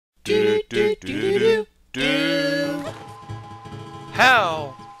do do do do.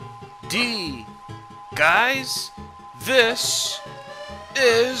 Howdy, guys. This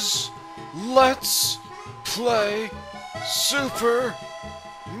is Let's Play Super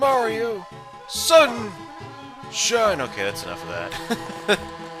Mario Sunshine. Okay, that's enough of that.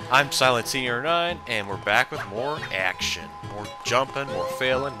 I'm Silent Senior 9, and we're back with more action. More jumping, more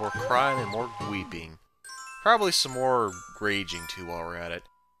failing, more crying, and more weeping. Probably some more raging, too, while we're at it.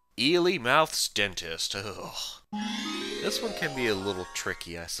 Eely Mouth's Dentist. Ugh. This one can be a little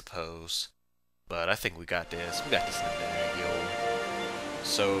tricky, I suppose. But I think we got this. We got this in the bag, yo.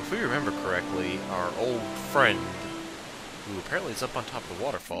 So, if we remember correctly, our old friend, who apparently is up on top of the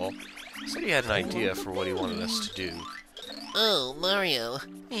waterfall, said he had an idea for what he wanted us to do. Oh, Mario,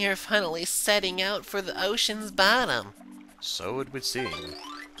 you're finally setting out for the ocean's bottom. So it would seem.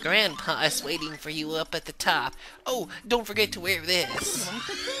 Grandpa is waiting for you up at the top. Oh, don't forget to wear this.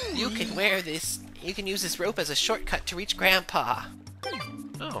 You can use this rope as a shortcut to reach Grandpa.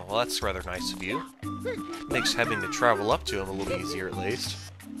 Oh, well that's rather nice of you. Makes having to travel up to him a little easier at least.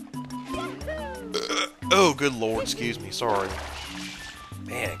 Oh, good lord, excuse me, sorry.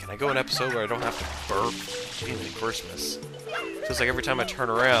 Man, can I go an episode where I don't have to burp? It's Christmas. Feels like every time I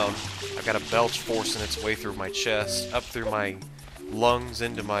turn around, I've got a belch forcing its way through my chest, up through my lungs,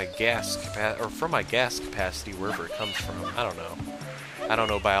 into my gas capacity, or from my gas capacity, wherever it comes from. I don't know. I don't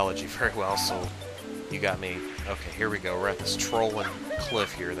know biology very well, so you got me. Okay, here we go. We're at this trolling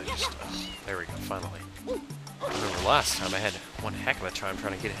cliff here that just... there we go, finally. I remember last time I had one heck of a time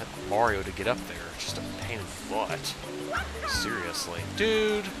trying to get Mario to get up there. Just a pain in the butt. Seriously.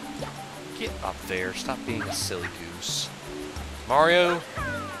 Dude! Get up there. Stop being a silly goose. Mario?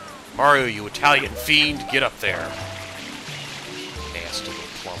 Mario, you Italian fiend, get up there. Nasty little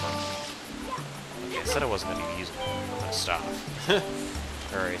plumber. Okay, I said I wasn't going to be using it. I'm going to stop.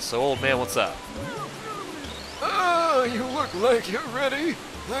 Alright, so old man, what's up? Ah, you look like you're ready.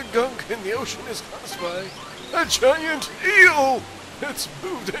 The gunk in the ocean is caused by a giant eel. It's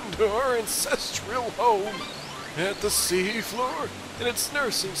moved into our ancestral home at the sea floor, and it's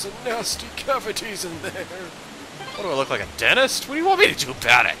nursing some nasty cavities in there. What do I look like, a dentist? What do you want me to do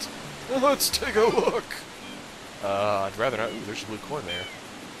about it? Let's take a look. I'd rather not. Ooh, there's a blue coin there.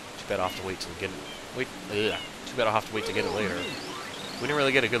 Too bad I'll have to wait till we get it. Too bad I'll have to wait to get it later. We didn't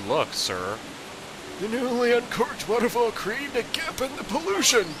really get a good look, sir. The newly uncorked waterfall created a gap in the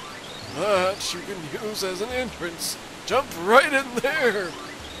pollution. That you can use as an entrance. Jump right in there.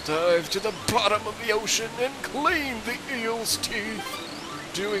 Dive to the bottom of the ocean and clean the eel's teeth.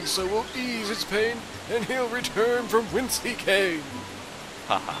 Doing so will ease its pain, and he'll return from whence he came.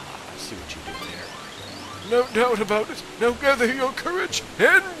 Ha ha ha, I see what you did there. No doubt about it. Now gather your courage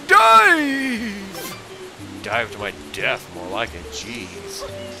and dive! Dive to my death, more like it, jeez.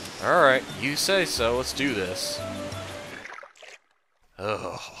 Alright, you say so, let's do this.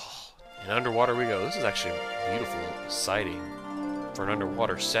 Ugh. And underwater we go. This is actually a beautiful sighting. For an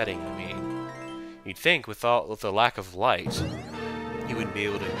underwater setting, I mean. You'd think with the lack of light, you wouldn't be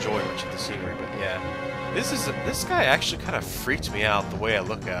able to enjoy much of the scenery, but yeah. This guy actually kind of freaked me out the way I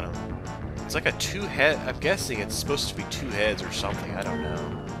look at him. It's like a two-head, I'm guessing it's supposed to be two heads or something, I don't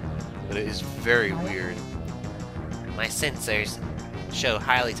know. But it is very weird. My sensors show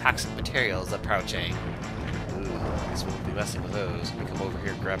highly toxic materials approaching. Ooh, I guess we'll be messing with those. Let me come over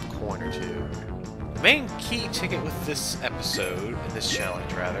here and grab a coin or two. The main key ticket with this episode, and this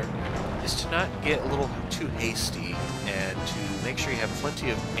challenge rather, is to not get a little too hasty and to make sure you have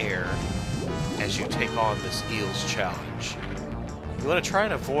plenty of air as you take on this eel's challenge. You want to try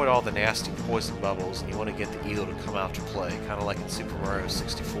and avoid all the nasty poison bubbles, and you want to get the eel to come out to play, kind of like in Super Mario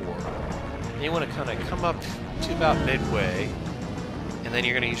 64. And you want to kind of come up to about midway, and then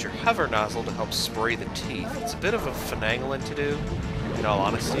you're going to use your hover nozzle to help spray the teeth. It's a bit of a finagling to do, in all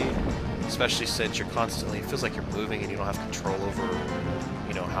honesty, especially since you're constantly, it feels like you're moving and you don't have control over,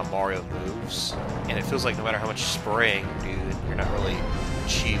 you know, how Mario moves. And it feels like no matter how much spraying you do, you're not really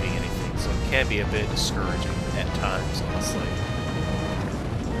achieving anything, so it can be a bit discouraging at times, honestly.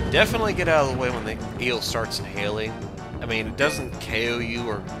 Definitely get out of the way when the eel starts inhaling. I mean, it doesn't KO you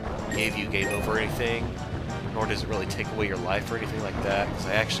or give you game over or anything, nor does it really take away your life or anything like that, because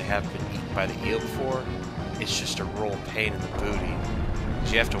I actually have been eaten by the eel before. It's just a real pain in the booty.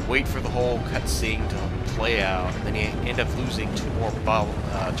 Because you have to wait for the whole cutscene to play out, and then you end up losing two more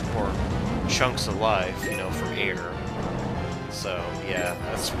chunks of life, you know, from air. So, yeah,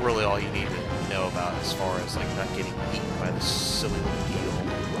 that's really all you need to know about as far as, like, not getting eaten by this silly little eel.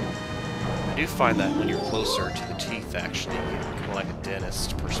 I do find that when you're closer to the teeth, actually, you get kind of like a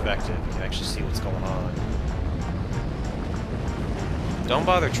dentist perspective. You can actually see what's going on. Don't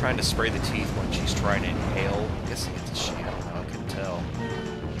bother trying to spray the teeth when she's trying to inhale. I'm guessing it's a she. I don't know. I couldn't tell.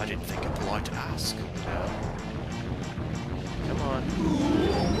 I didn't think it polite to ask. No. Come on.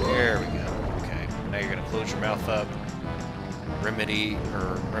 There we go. Okay. Now you're going to close your mouth up. Remedy,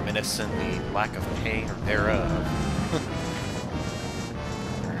 or reminiscent the lack of pain or thereof.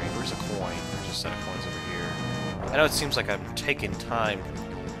 Alright, where's a coin? There's a set of coins over here. I know it seems like I'm taking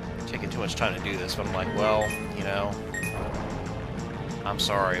too much time to do this, but I'm like, well, you know, I'm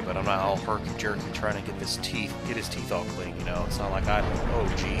sorry, but I'm not all herky-jerky trying to get his teeth all clean, you know? It's not like oh,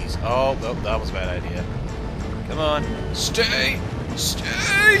 jeez. Oh, that was a bad idea. Come on. Stay!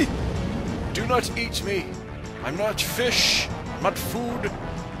 Stay! Do not eat me. I'm not fish. I'm not food.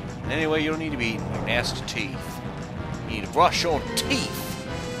 Anyway, you don't need to be eating your nasty teeth. You need to brush your teeth.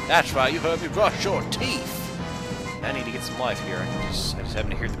 That's right, you heard me. Brush your teeth. I need to get some life here. I just happen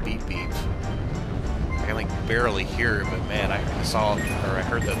to hear the beep beep. I can like barely hear it, but man, I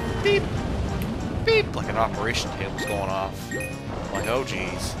heard the beep beep like an operation table was going off. I'm like, oh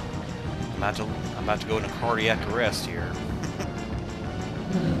geez, I'm about to go into cardiac arrest here.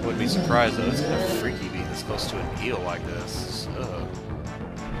 Wouldn't be surprised though. It's kind of freaky being this close to an eel like this. Ugh.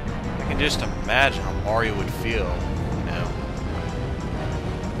 I can just imagine how Mario would feel, you know.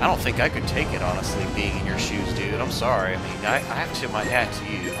 I don't think I could take it, honestly, being in your shoes, dude. I'm sorry. I mean, I have to tip my hat to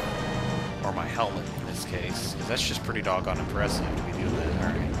you. Or my helmet, in this case. Because that's just pretty doggone impressive to be doing that.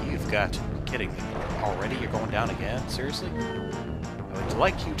 Alright, you've got to be kidding me. Already? You're going down again? Seriously? I would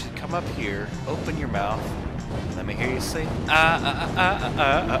like you to come up here, open your mouth, let me hear you say, Let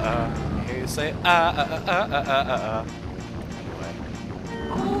me hear you say, Anyway.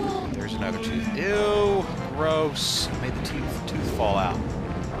 There's another tooth. Ew! Gross. You made the tooth fall out.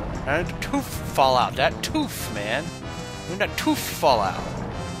 And the tooth fall out. That tooth, man. When that tooth fall out.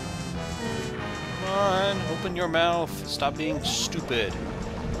 Come on, open your mouth. Stop being stupid.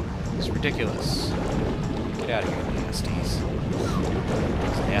 It's ridiculous. Get out of here, nasties.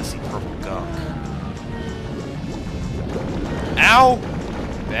 It's nasty purple gunk. Ow!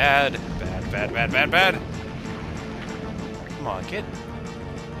 Bad. Bad. Come on, get...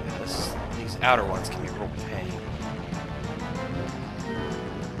 Yeah, these outer ones can be a real pain.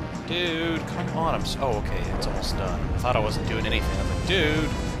 Dude, come on. Oh, okay, it's almost done. I thought I wasn't doing anything. I was like, dude.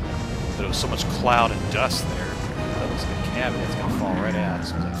 But there was so much cloud and dust there. That was like a cabinet. It's gonna fall right out.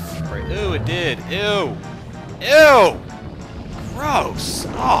 So I spray. Ooh, it did. Ew. Ew. Gross.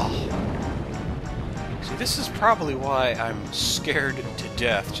 Oh. See, this is probably why I'm scared to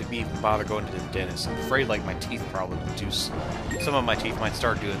death to even bother going to the dentist. I'm afraid, like, my teeth probably would do. Some of my teeth might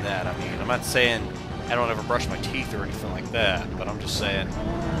start doing that. I mean, I'm not saying I don't ever brush my teeth or anything like that, but I'm just saying,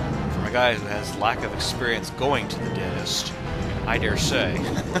 from a guy who has lack of experience going to the dentist, I dare say,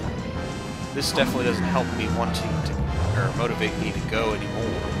 this definitely doesn't help me wanting to, or motivate me to go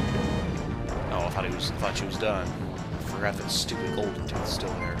anymore. Oh, I thought she was done. I forgot that stupid golden tooth's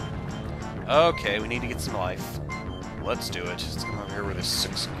still there. Okay, we need to get some life. Let's do it. Let's come over here where this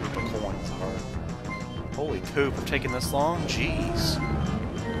 6 group of coins are. Holy poop, I'm taking this long? Jeez.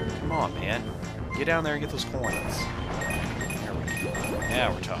 Come on, man. Get down there and get those coins. There we go.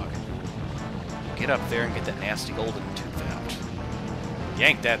 Now we're talking. Get up there and get that nasty golden tooth out.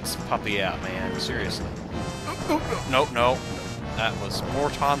 Yank that puppy out, man. Seriously. Nope. That was more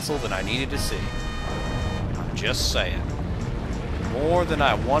tonsil than I needed to see. I'm just saying. More than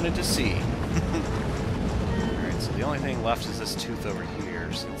I wanted to see. Alright, so the only thing left is this tooth over here.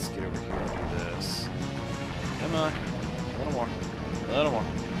 So let's get over here and do this. Come on. A little more.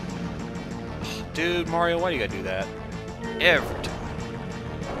 Dude, Mario, why do you gotta do that? Every time.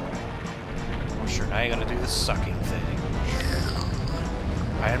 Oh, sure, now you gotta do the sucking thing.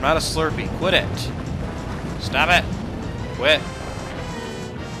 I am not a Slurpee. Quit it. Stop it. Quit.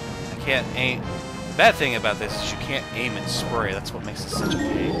 I can't aim. The bad thing about this is you can't aim and spray. That's what makes it such a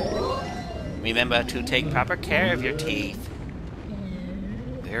pain. Remember to take proper care of your teeth.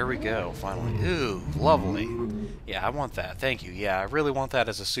 There we go, finally. Ooh, lovely. Yeah, I want that. Thank you. Yeah, I really want that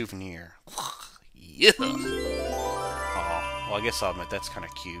as a souvenir. Yeah. Oh, well, I guess I'll admit that's kind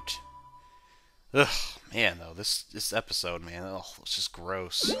of cute. Ugh, man, though, this episode, man, it's just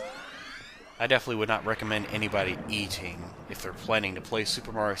gross. I definitely would not recommend anybody eating if they're planning to play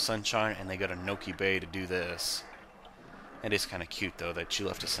Super Mario Sunshine and they go to Noki Bay to do this. It is kind of cute, though, that she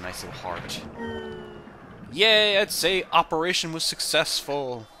left us a nice little heart. Yay, I'd say operation was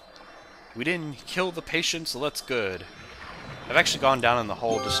successful. We didn't kill the patient, so that's good. I've actually gone down in the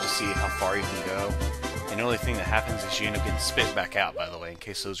hole just to see how far you can go. And the only thing that happens is you end up getting spit back out, by the way, in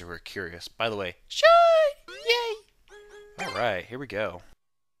case those who are curious. By the way, shine! Yay! Alright, here we go.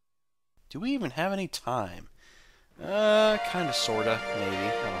 Do we even have any time? Kinda, sorta, maybe. I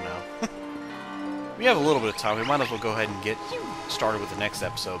don't know. We have a little bit of time. We might as well go ahead and get started with the next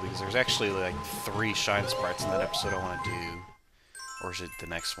episode, because there's actually like 3 Shine Sprites in that episode I want to do. Or is it the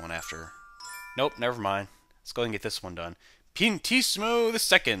next one after? Nope, never mind. Let's go ahead and get this one done. Piantissimo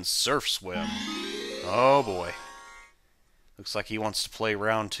II, Surf Swim. Oh boy. Looks like he wants to play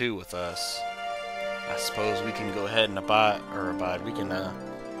round 2 with us. I suppose we can go ahead and we can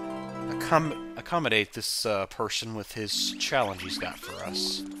accommodate this person with his challenge he's got for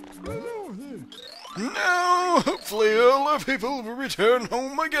us. Now, hopefully all our people will return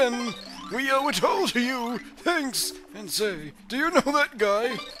home again. We owe it all to you. Thanks. And say, do you know that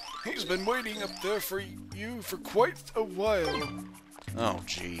guy? He's been waiting up there for you for quite a while. Oh,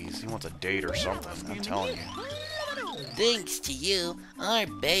 jeez. He wants a date or something, I'm telling you. Thanks to you, our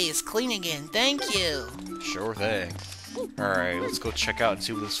bay is clean again. Thank you. Sure thing. Alright, let's go check out and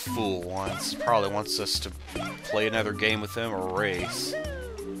see what this fool wants. He probably wants us to play another game with him or race.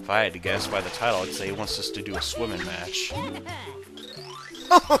 If I had to guess by the title, I'd say he wants us to do a swimming match.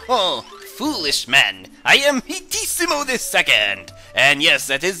 Ho ho ho! Foolish man! I am Piantissimo II! And yes,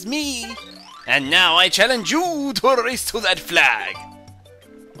 that is me! And now I challenge you to a race to that flag!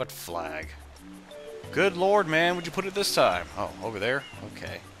 What flag? Good lord, man, would you put it this time? Oh, over there?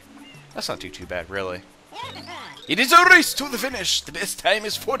 Okay. That's not too bad, really. It is a race to the finish. The best time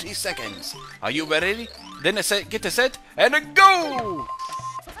is 40 seconds. Are you ready? Then get a set, and a go!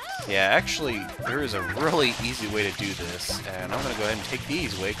 Yeah, actually, there is a really easy way to do this, and I'm going to go ahead and take the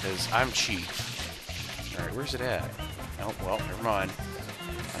easy way, because I'm cheap. Alright, where's it at? Oh, well, never mind.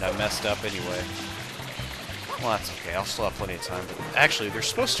 And I messed up anyway. Well, that's okay, I'll still have plenty of time. But actually, there's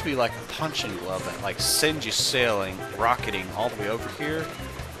supposed to be like a punching glove that like sends you sailing, rocketing all the way over here.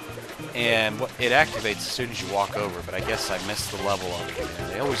 And it activates as soon as you walk over, but I guess I missed the level over here.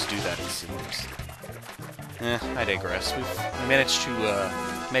 They always do that, it seems. I digress. We've managed to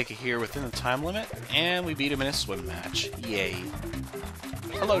make it here within the time limit, and we beat him in a swim match. Yay.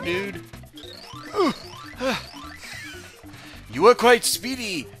 Hello, dude. You are quite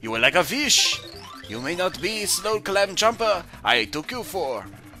speedy. You are like a fish. You may not be slow clam jumper I took you for.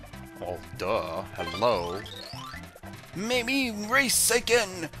 Oh, duh. Hello. Maybe race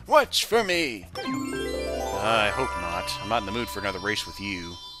again. Watch for me. I hope not. I'm not in the mood for another race with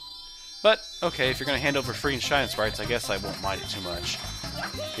you. But, okay, if you're going to hand over free and shine sprites, I guess I won't mind it too much.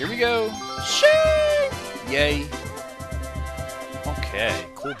 Here we go. Shine! Yay. Okay,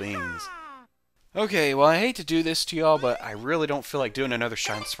 cool beans. Okay, well, I hate to do this to y'all, but I really don't feel like doing another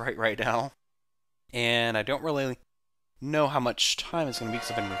shine sprite right now. And I don't really know how much time it's going to be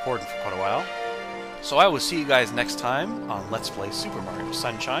because I've been recording for quite a while. So I will see you guys next time on Let's Play Super Mario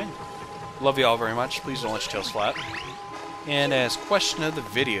Sunshine. Love you all very much. Please don't let your tails flap. And as question of the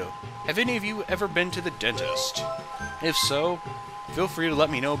video, have any of you ever been to the dentist? If so, feel free to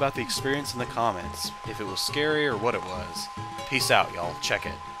let me know about the experience in the comments, if it was scary or what it was. Peace out, y'all. Check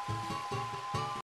it.